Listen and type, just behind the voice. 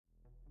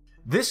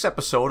This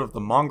episode of the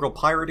Mongrel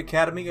Pirate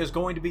Academy is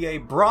going to be a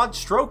broad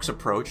strokes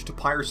approach to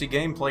piracy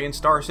gameplay in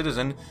Star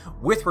Citizen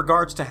with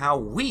regards to how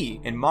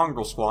we in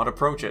Mongrel Squad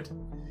approach it.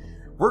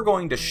 We're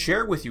going to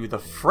share with you the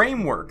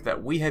framework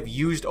that we have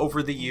used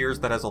over the years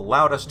that has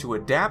allowed us to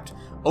adapt,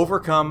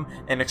 overcome,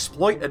 and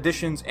exploit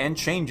additions and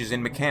changes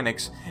in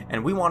mechanics,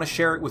 and we want to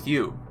share it with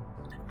you.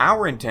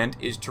 Our intent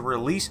is to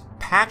release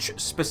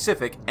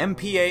patch-specific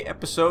MPA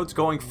episodes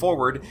going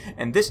forward,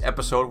 and this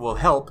episode will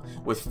help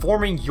with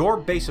forming your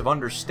base of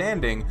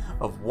understanding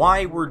of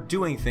why we're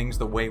doing things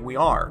the way we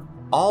are.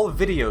 All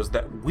videos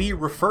that we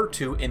refer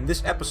to in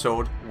this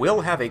episode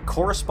will have a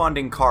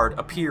corresponding card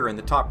appear in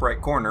the top right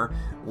corner,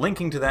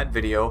 linking to that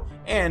video,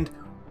 and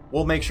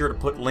we'll make sure to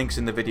put links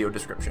in the video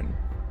description.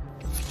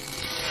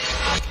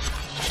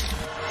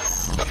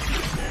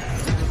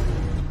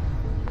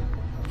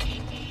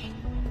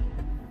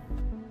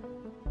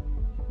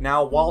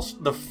 Now,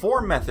 whilst the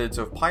four methods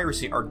of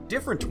piracy are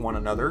different to one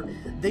another,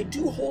 they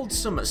do hold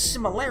some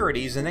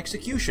similarities in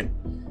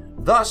execution.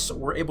 Thus,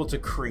 we're able to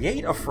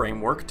create a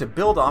framework to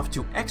build off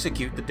to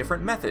execute the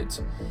different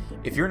methods.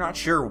 If you're not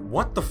sure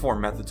what the four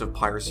methods of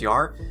piracy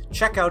are,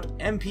 check out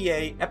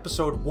MPA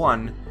Episode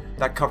 1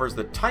 that covers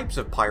the types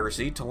of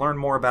piracy to learn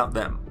more about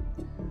them.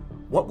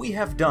 What we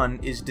have done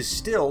is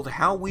distilled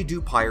how we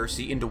do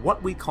piracy into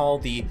what we call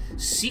the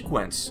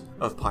sequence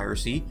of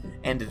piracy,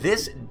 and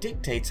this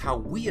dictates how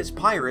we as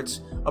pirates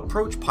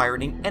approach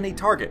pirating any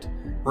target,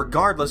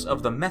 regardless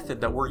of the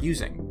method that we're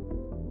using.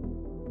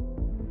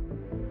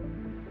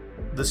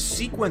 The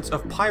sequence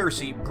of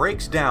piracy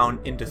breaks down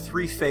into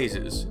three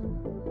phases: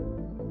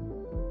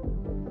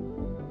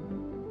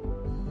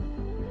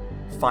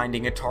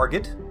 finding a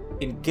target,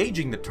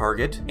 engaging the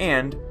target,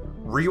 and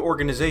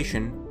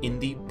reorganization in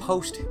the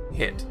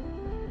post-hit.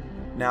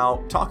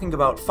 Now, talking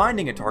about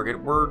finding a target,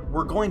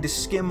 we're going to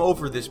skim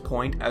over this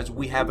point as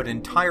we have an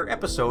entire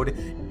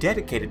episode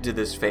dedicated to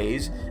this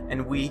phase,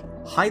 and we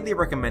highly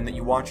recommend that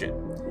you watch it.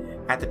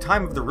 At the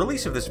time of the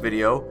release of this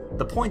video,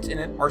 the points in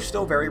it are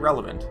still very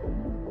relevant.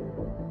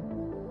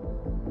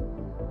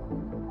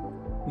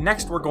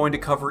 Next, we're going to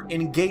cover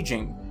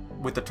engaging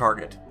with the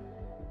target.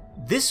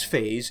 This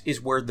phase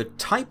is where the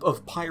type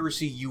of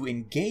piracy you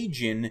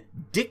engage in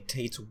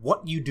dictates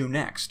what you do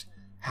next.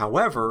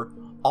 However,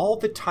 all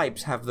the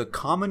types have the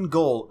common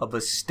goal of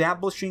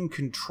establishing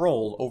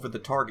control over the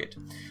target.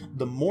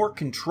 The more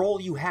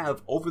control you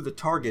have over the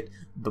target,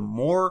 the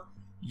more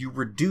you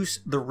reduce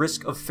the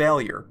risk of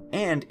failure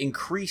and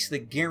increase the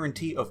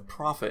guarantee of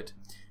profit.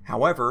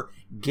 However,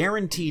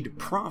 guaranteed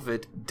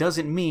profit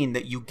doesn't mean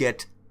that you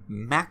get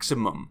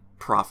maximum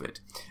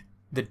profit.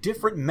 The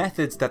different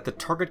methods that the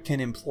target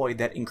can employ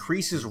that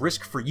increases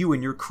risk for you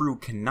and your crew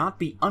cannot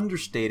be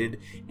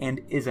understated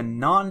and is a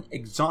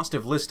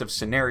non-exhaustive list of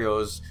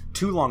scenarios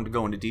too long to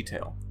go into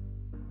detail.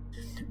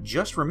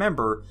 Just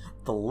remember,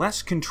 the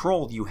less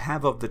control you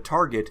have of the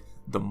target,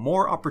 the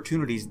more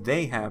opportunities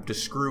they have to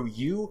screw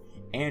you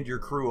and your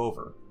crew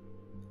over.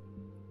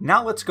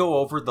 Now let's go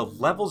over the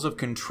levels of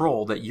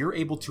control that you're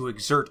able to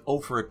exert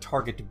over a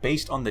target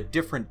based on the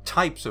different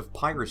types of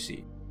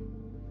piracy.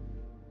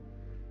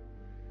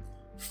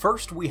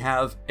 First, we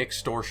have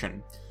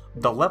extortion.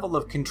 The level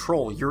of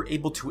control you're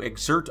able to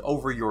exert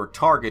over your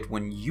target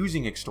when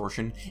using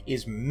extortion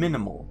is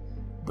minimal.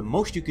 The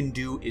most you can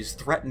do is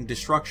threaten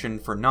destruction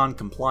for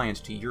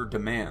non-compliance to your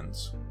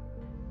demands.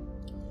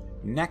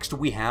 Next,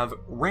 we have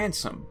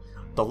ransom.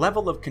 The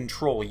level of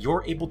control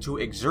you're able to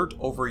exert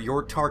over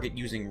your target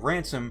using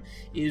ransom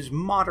is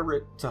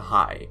moderate to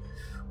high.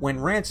 When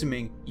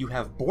ransoming, you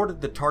have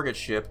boarded the target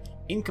ship,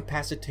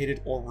 incapacitated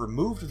or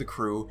removed the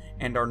crew,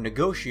 and are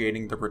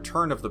negotiating the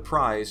return of the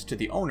prize to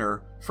the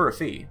owner for a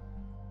fee.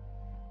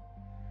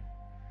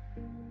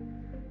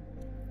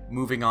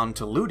 Moving on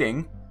to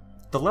looting,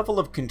 the level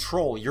of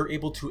control you're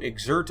able to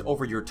exert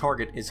over your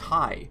target is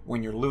high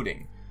when you're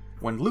looting.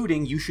 When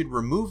looting, you should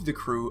remove the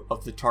crew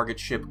of the target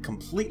ship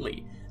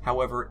completely.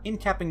 However,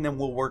 incapping them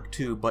will work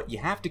too, but you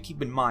have to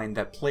keep in mind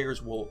that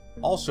players will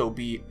also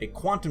be a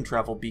quantum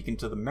travel beacon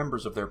to the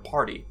members of their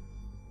party.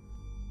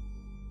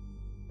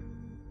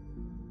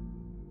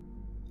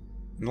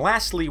 And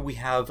lastly, we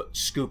have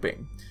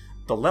scooping.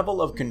 The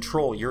level of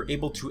control you're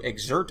able to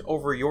exert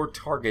over your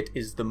target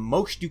is the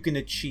most you can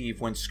achieve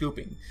when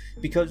scooping,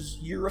 because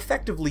you're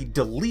effectively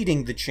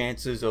deleting the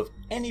chances of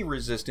any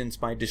resistance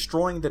by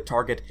destroying the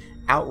target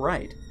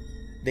outright.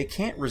 They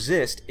can't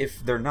resist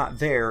if they're not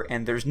there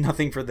and there's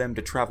nothing for them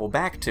to travel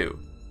back to.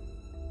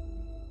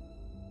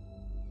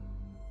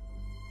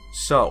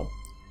 So,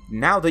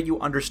 now that you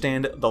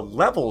understand the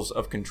levels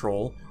of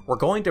control, we're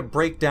going to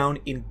break down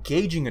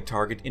engaging a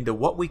target into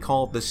what we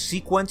call the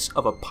sequence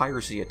of a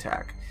piracy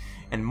attack,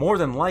 and more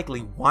than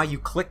likely why you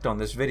clicked on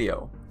this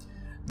video.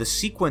 The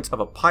sequence of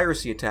a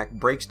piracy attack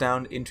breaks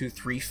down into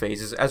three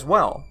phases as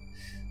well: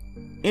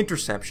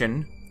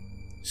 interception,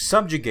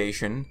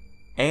 subjugation,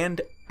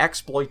 and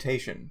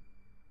exploitation.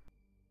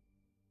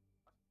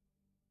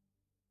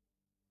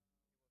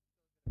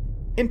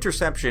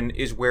 Interception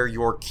is where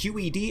your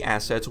QED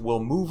assets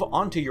will move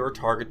onto your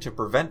target to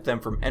prevent them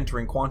from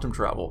entering quantum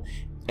travel,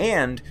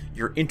 and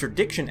your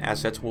interdiction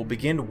assets will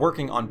begin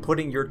working on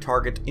putting your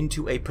target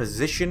into a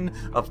position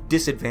of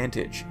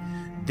disadvantage.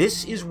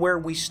 This is where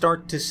we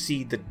start to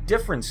see the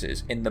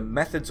differences in the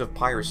methods of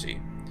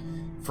piracy.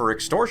 For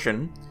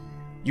extortion,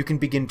 you can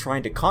begin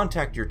trying to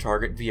contact your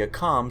target via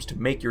comms to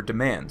make your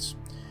demands.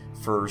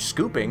 For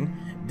scooping,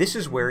 this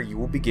is where you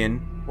will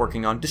begin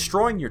working on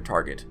destroying your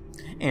target.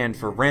 And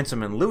for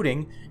ransom and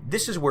looting,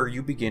 this is where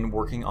you begin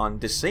working on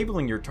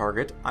disabling your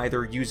target,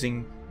 either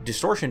using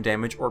distortion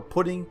damage or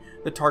putting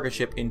the target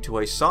ship into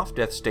a soft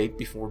death state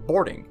before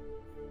boarding.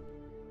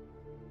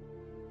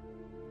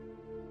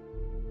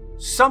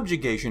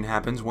 Subjugation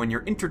happens when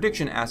your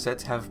interdiction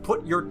assets have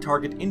put your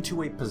target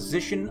into a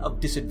position of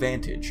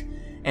disadvantage,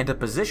 and a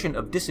position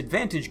of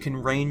disadvantage can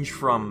range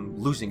from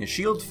losing a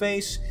shield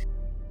face,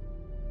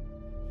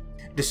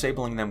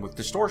 disabling them with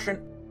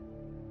distortion,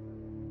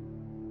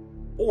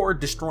 or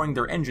destroying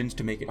their engines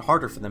to make it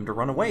harder for them to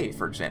run away,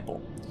 for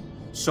example.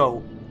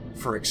 So,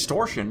 for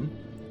extortion,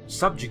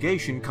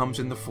 subjugation comes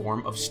in the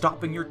form of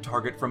stopping your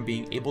target from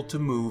being able to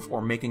move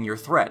or making your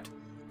threat,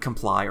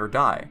 comply or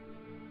die.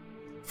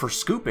 For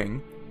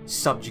scooping,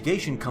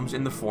 subjugation comes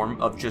in the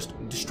form of just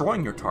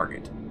destroying your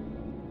target.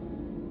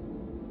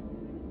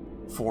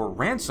 For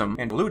ransom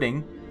and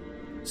looting,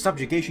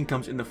 subjugation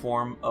comes in the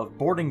form of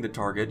boarding the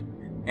target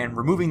and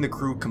removing the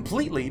crew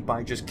completely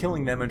by just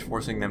killing them and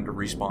forcing them to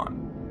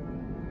respawn.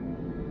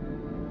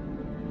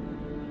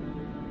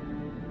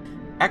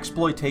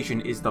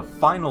 Exploitation is the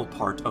final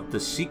part of the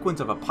sequence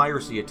of a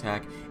piracy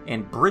attack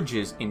and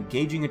bridges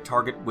engaging a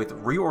target with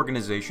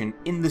reorganization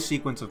in the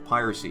sequence of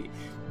piracy.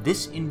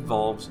 This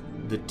involves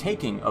the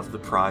taking of the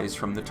prize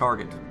from the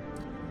target.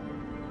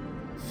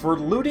 For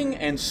looting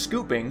and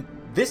scooping,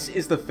 this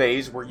is the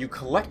phase where you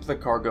collect the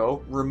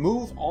cargo,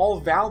 remove all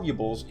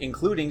valuables,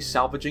 including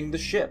salvaging the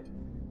ship.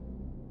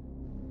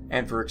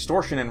 And for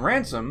extortion and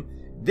ransom,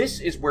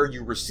 this is where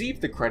you receive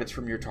the credits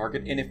from your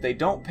target, and if they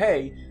don't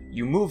pay,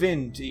 you move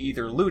into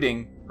either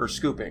looting or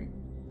scooping.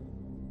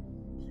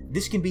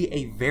 This can be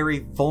a very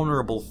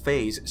vulnerable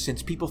phase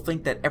since people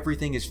think that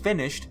everything is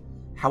finished.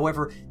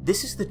 However,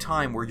 this is the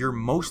time where you're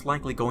most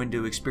likely going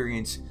to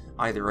experience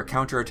either a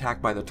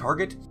counterattack by the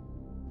target,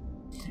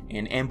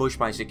 an ambush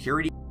by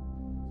security,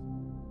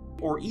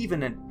 or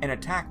even an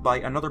attack by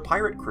another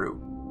pirate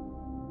crew.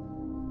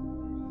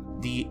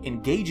 The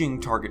engaging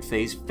target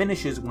phase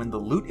finishes when the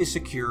loot is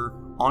secure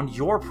on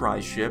your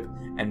prize ship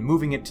and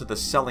moving it to the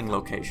selling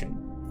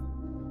location.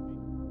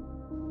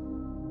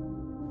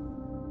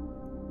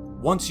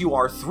 Once you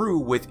are through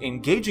with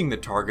engaging the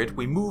target,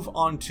 we move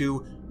on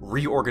to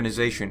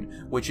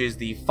Reorganization, which is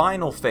the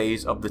final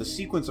phase of the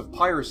sequence of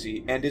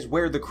piracy and is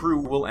where the crew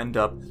will end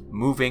up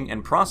moving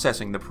and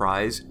processing the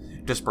prize,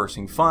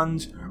 dispersing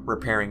funds,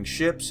 repairing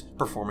ships,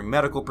 performing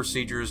medical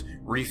procedures,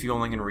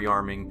 refueling and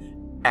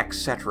rearming,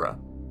 etc.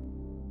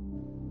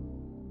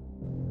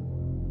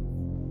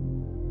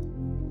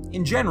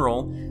 In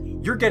general,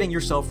 you're getting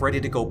yourself ready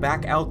to go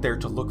back out there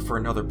to look for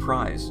another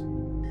prize.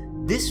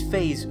 This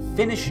phase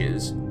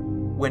finishes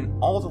when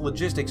all the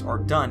logistics are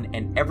done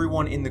and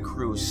everyone in the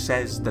crew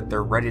says that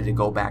they're ready to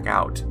go back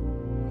out.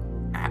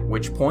 At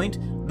which point,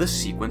 the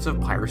sequence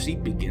of piracy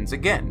begins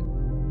again.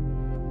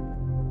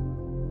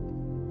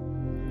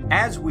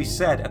 As we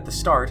said at the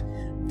start,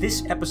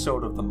 this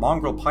episode of the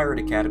Mongrel Pirate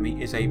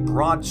Academy is a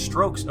broad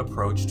strokes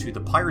approach to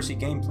the piracy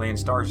gameplay in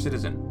Star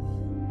Citizen.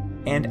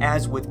 And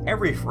as with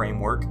every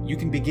framework, you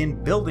can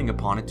begin building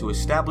upon it to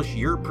establish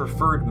your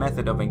preferred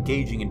method of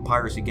engaging in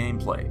piracy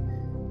gameplay.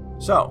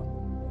 So,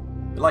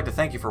 I'd like to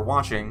thank you for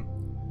watching,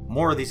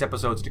 more of these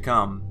episodes to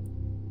come,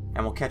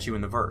 and we'll catch you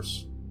in the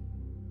verse.